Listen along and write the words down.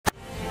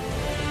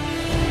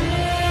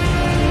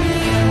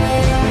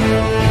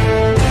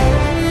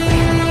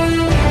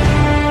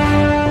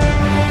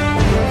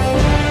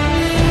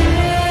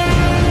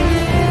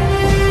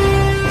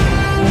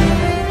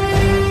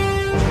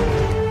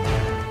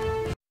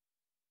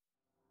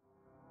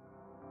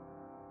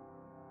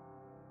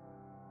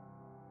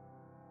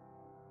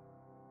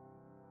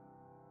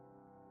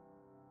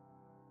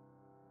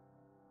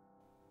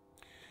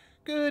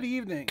Good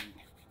evening,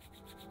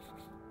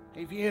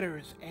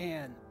 aviators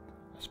and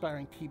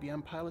aspiring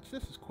TBM pilots.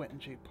 This is Quentin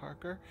J.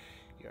 Parker,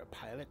 your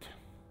pilot,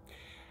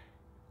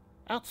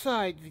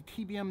 outside the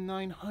TBM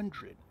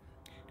 900,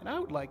 and I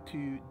would like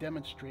to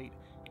demonstrate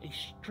a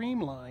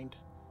streamlined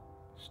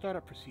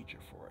startup procedure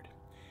for it.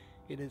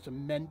 It is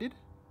amended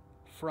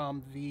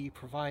from the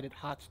provided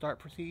hot start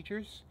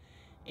procedures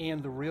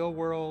and the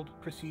real-world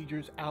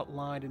procedures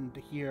outlined in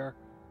the here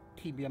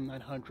TBM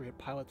 900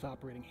 Pilot's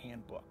Operating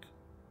Handbook.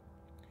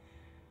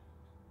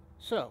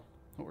 So,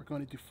 what we're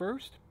going to do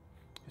first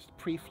is the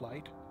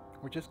pre-flight.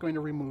 We're just going to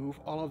remove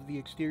all of the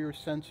exterior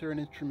sensor and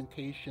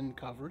instrumentation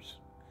covers,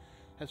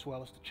 as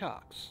well as the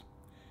chocks.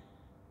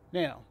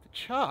 Now, the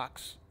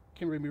chocks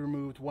can be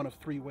removed one of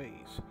three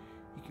ways.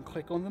 You can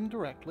click on them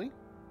directly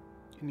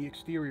in the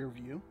exterior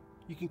view.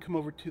 You can come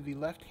over to the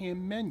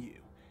left-hand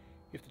menu.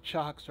 If the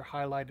chocks are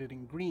highlighted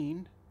in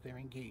green, they're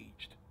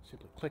engaged.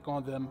 Simply click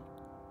on them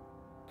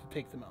to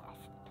take them off.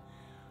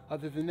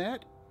 Other than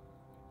that,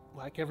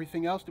 like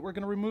everything else that we're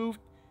going to remove,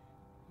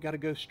 you got to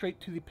go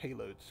straight to the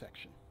payload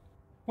section.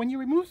 When you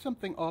remove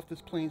something off this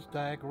plane's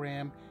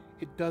diagram,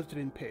 it does it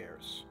in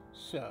pairs.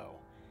 So,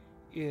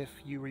 if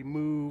you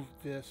remove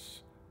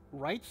this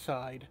right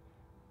side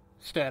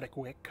static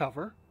wick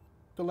cover,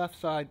 the left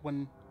side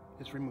one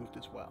is removed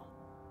as well.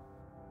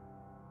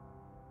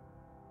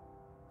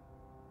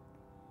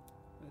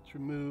 Let's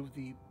remove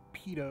the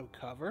pitot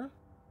cover.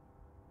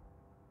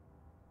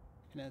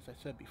 And as I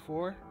said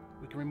before,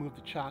 we can remove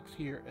the chocks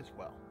here as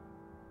well.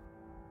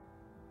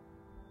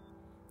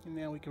 And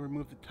now we can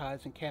remove the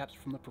ties and caps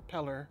from the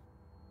propeller.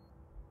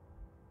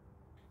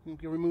 And we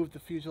can remove the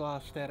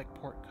fuselage static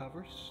port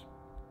covers.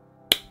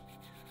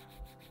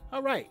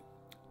 Alright.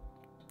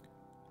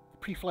 The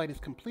pre-flight is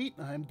complete.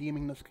 I'm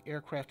deeming this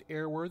aircraft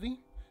airworthy.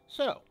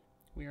 So,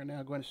 we are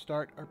now going to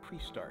start our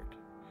pre-start.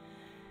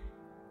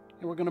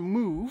 And we're going to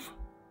move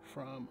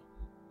from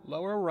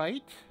lower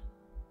right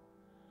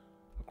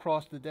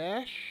across the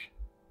dash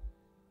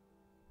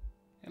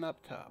and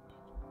up top.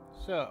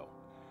 So,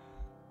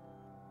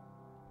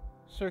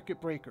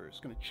 circuit breakers,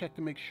 going to check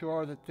to make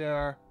sure that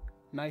they're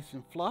nice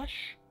and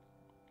flush.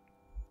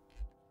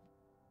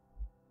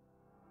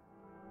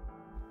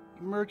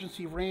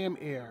 Emergency ram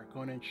air,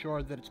 going to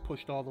ensure that it's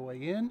pushed all the way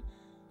in.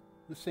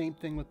 The same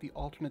thing with the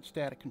alternate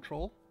static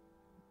control.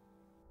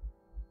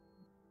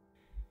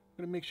 I'm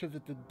going to make sure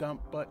that the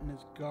dump button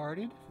is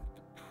guarded,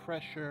 that the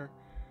pressure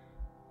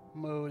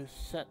mode is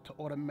set to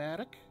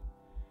automatic,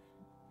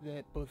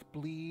 that both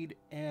bleed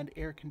and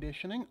air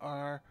conditioning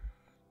are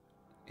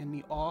in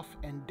the off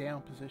and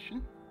down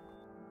position.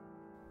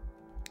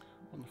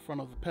 On the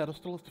front of the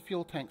pedestal is the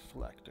fuel tank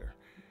selector.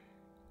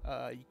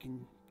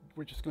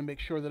 We're just going to make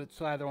sure that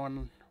it's either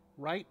on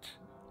right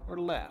or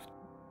left.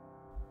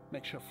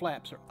 Make sure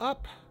flaps are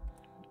up.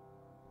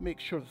 Make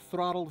sure the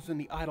throttle is in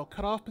the idle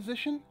cutoff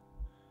position.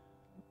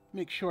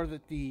 Make sure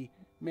that the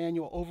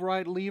manual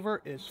override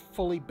lever is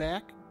fully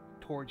back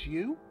towards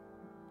you.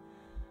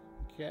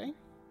 Okay.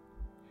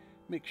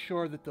 Make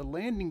sure that the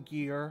landing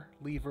gear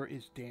lever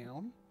is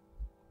down.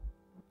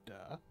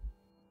 Duh.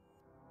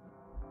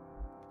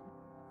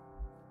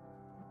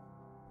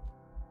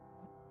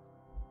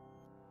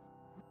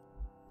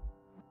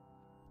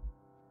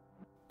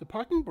 The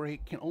parking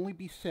brake can only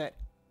be set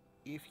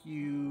if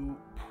you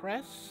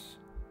press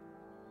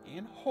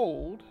and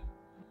hold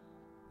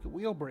the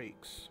wheel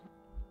brakes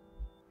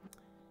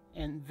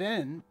and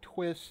then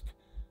twist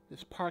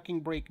this parking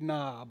brake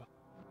knob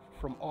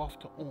from off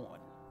to on.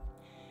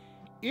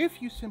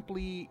 If you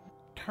simply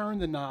turn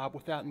the knob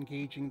without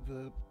engaging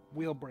the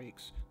wheel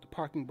brakes, the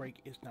parking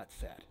brake is not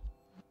set.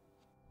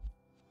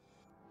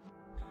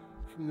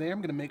 From there, I'm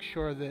going to make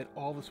sure that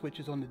all the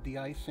switches on the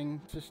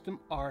de-icing system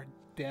are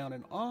down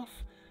and off.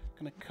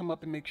 I'm going to come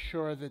up and make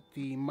sure that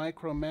the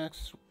micro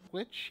max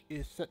switch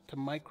is set to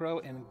micro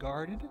and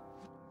guarded.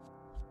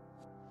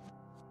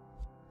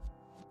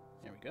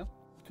 There we go.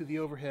 To the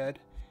overhead.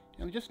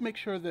 And just make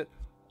sure that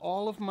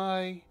all of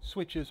my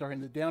switches are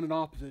in the down and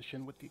off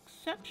position with the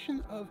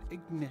exception of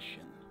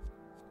ignition.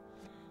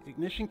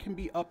 Ignition can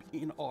be up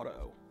in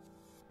auto.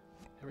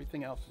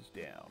 Everything else is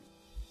down.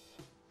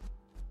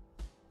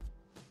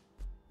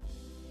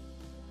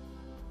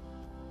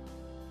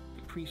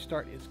 The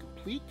pre-start is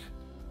complete.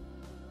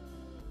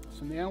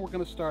 So now we're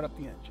going to start up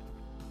the engine.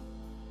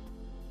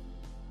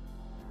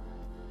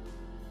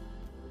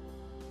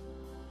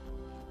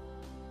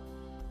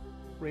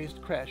 Raise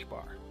the crash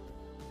bar.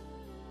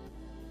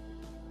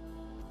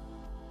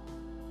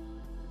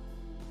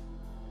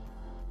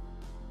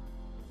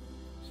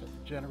 Set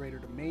the generator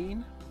to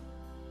main.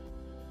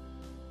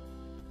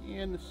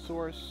 And the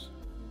source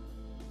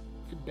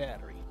to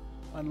battery.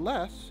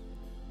 Unless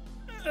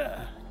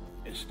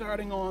it's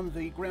starting on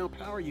the ground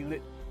power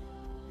unit,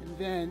 and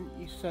then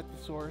you set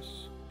the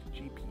source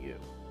to GPU.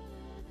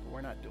 But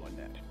we're not doing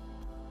that.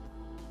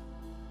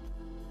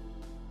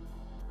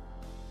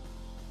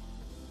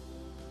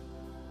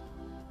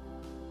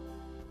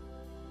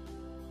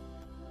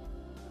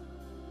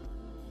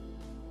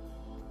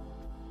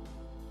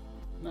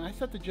 Now I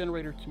set the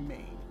generator to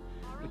main.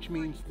 which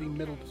means the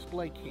middle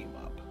display came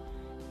up.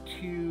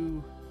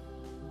 To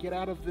get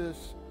out of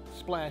this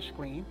splash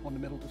screen on the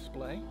middle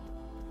display,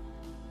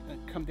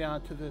 come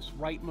down to this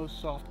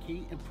rightmost soft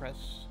key and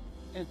press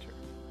enter.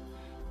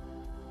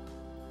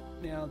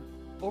 Now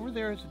over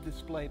there is a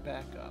display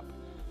backup.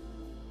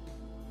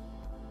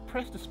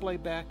 Press display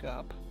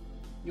backup,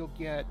 you'll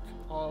get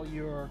all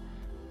your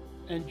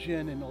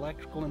engine and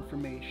electrical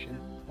information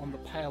on the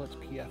pilot's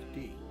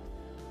PFD.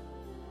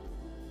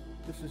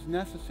 This is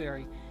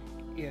necessary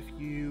if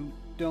you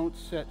don't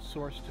set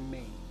source to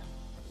main,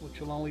 which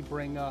will only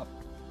bring up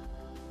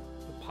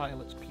the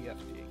pilot's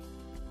PFD.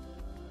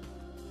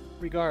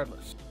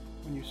 Regardless,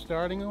 when you're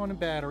starting on a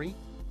battery,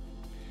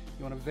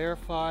 you want to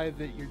verify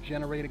that you're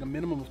generating a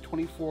minimum of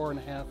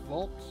 24.5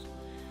 volts.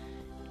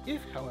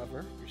 If,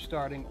 however, you're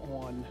starting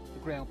on the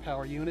ground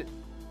power unit,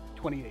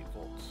 28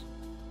 volts.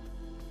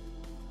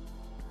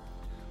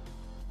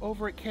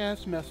 Over at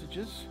CAS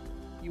messages,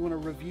 you want to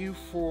review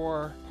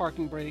for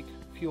parking brake,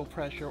 fuel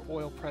pressure,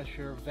 oil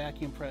pressure,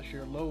 vacuum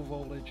pressure, low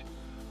voltage,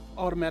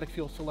 automatic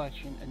fuel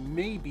selection, and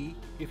maybe,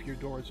 if your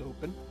door is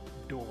open,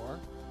 door,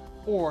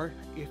 or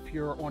if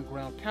you're on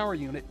ground power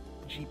unit,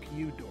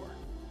 GPU door.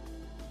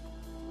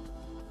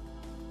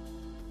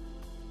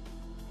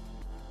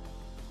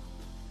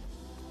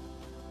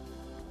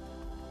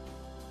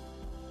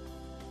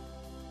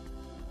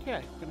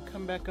 Okay, we're going to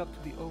come back up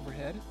to the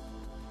overhead,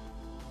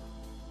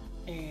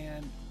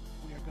 and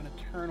we are going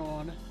to turn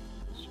on the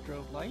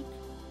strobe light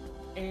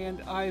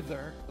and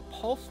either the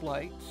pulse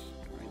lights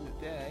during the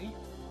day,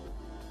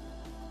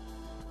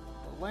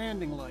 the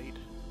landing light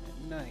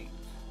at night.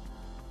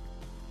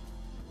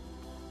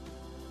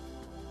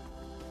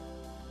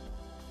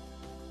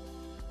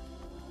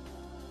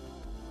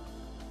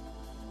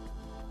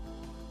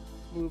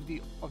 Move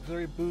the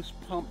auxiliary boost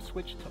pump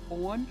switch to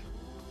on.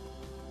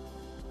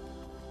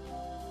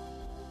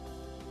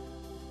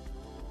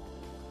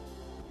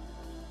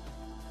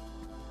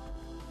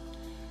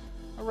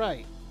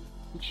 Alright,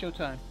 it's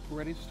showtime. We're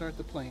ready to start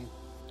the plane.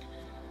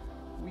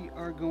 We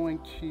are going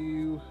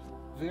to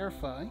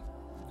verify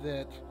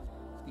that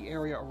the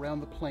area around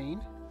the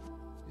plane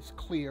is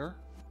clear,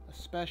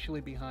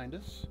 especially behind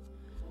us,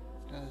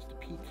 as the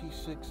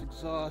PT6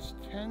 exhaust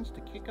tends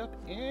to kick up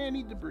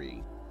any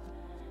debris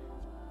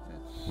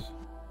that's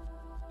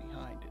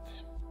behind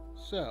it.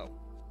 So,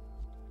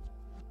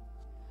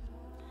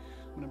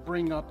 I'm going to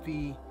bring up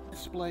the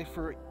display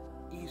for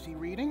easy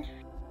reading.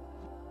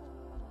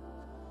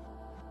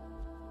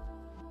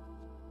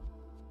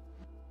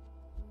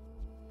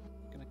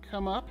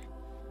 Come up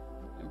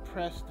and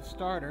press the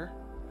starter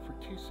for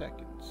 2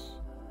 seconds.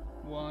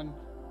 1,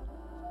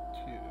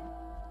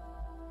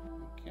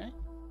 2. Okay.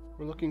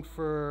 We're looking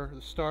for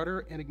the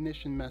starter and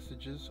ignition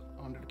messages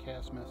under the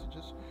CAS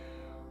messages.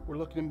 We're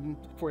looking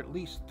for at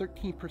least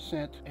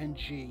 13%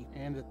 NG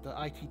and that the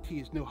ITT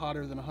is no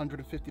hotter than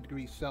 150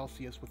 degrees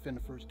Celsius within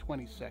the first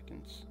 20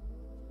 seconds.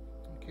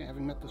 Okay,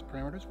 having met those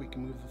parameters, we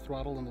can move the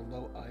throttle into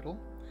low idle.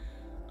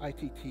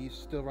 ITT is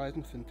still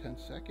rising within 10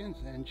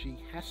 seconds. NG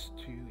has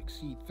to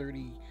exceed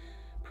 30%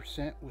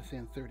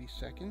 within 30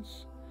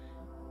 seconds.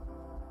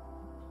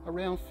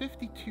 Around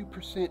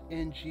 52%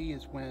 NG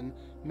is when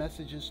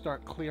messages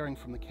start clearing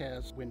from the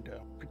CAS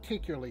window,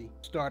 particularly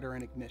starter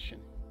and ignition.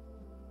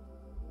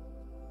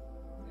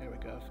 There we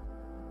go.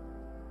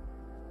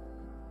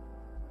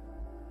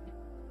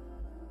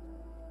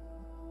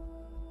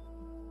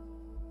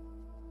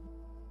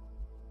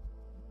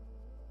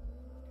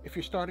 If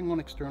you're starting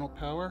on external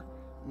power,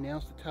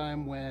 now's the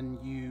time when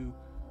you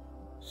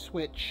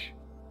switch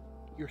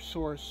your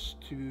source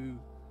to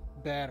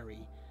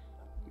battery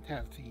and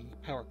have the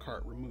power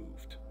cart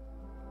removed.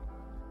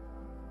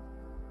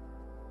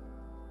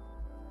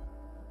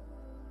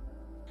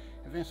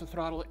 Advance the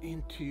throttle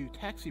into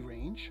taxi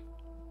range,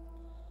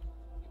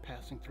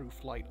 passing through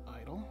flight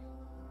idle.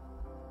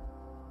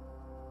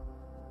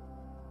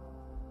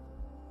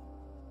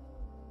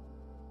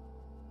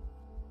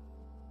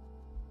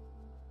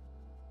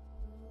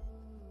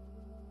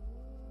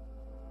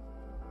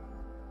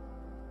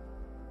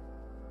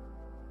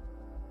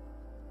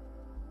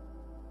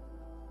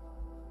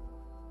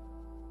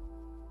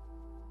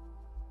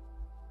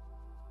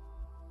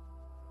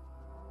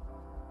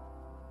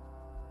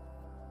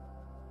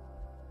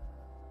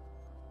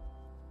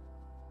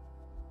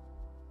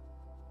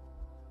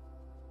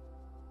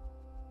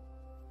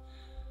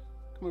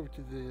 Come over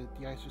to the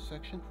de-icer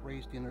section,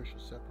 raise the inertial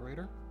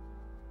separator.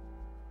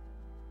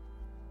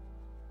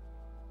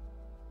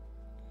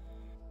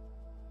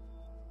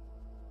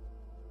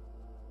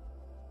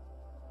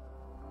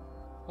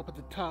 Up at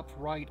the top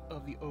right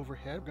of the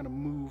overhead, we're going to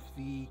move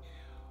the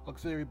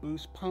auxiliary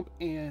boost pump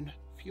and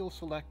fuel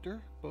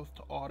selector both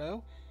to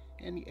auto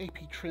and the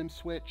AP trim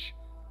switch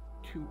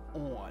to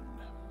on.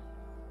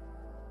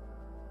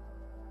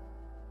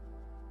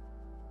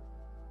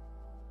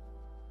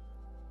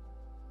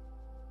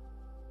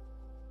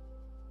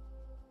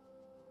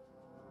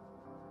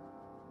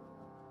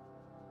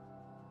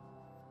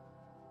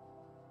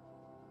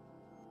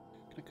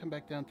 Going to come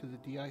back down to the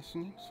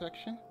de-icing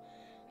section,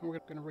 and we're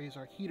going to raise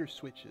our heater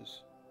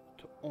switches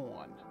to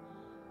on.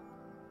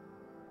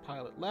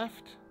 Pilot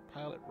left,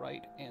 pilot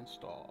right, and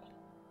stall.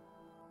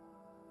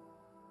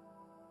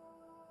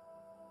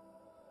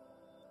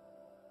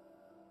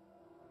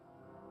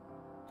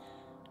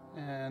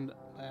 And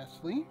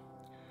lastly,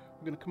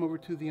 we're going to come over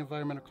to the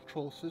environmental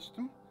control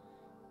system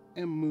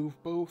and move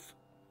both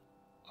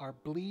our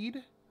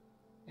bleed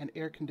and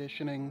air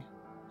conditioning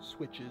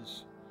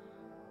switches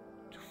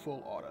to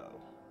full auto.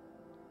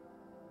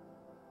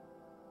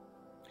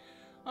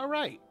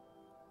 Alright,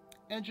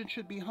 engine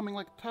should be humming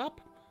like a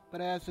top,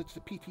 but as it's the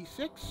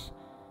PT6,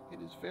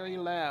 it is very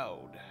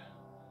loud.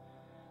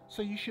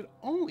 So you should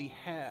only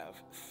have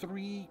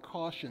 3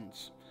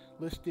 cautions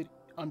listed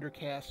under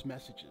CAS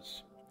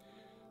messages: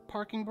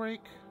 parking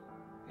brake,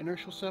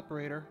 inertial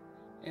separator,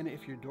 and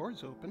if your door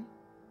is open,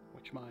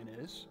 which mine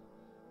is,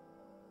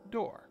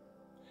 door.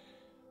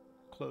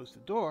 Close the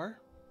door,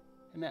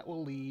 and that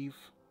will leave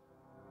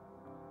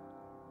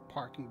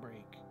parking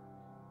brake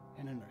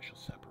and inertial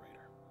separator.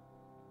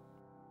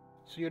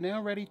 So you're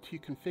now ready to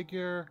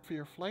configure for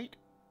your flight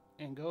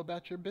and go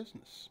about your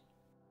business.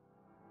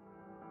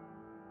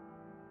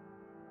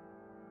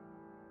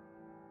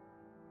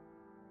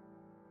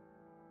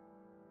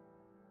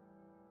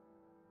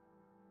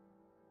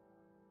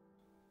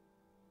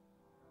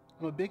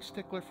 I'm a big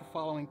stickler for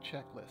following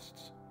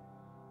checklists.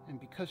 And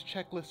because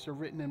checklists are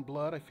written in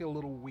blood, I feel a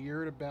little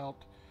weird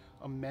about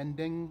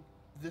amending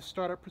this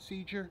startup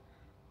procedure,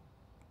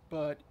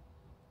 but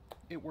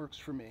it works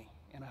for me,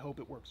 and I hope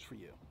it works for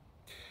you.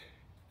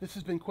 This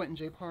has been Quentin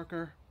J.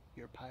 Parker,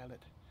 your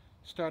pilot,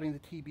 starting the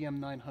TBM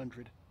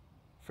 900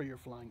 for your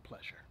flying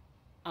pleasure.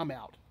 I'm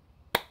out.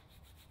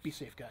 Be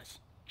safe, guys.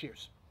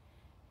 Cheers.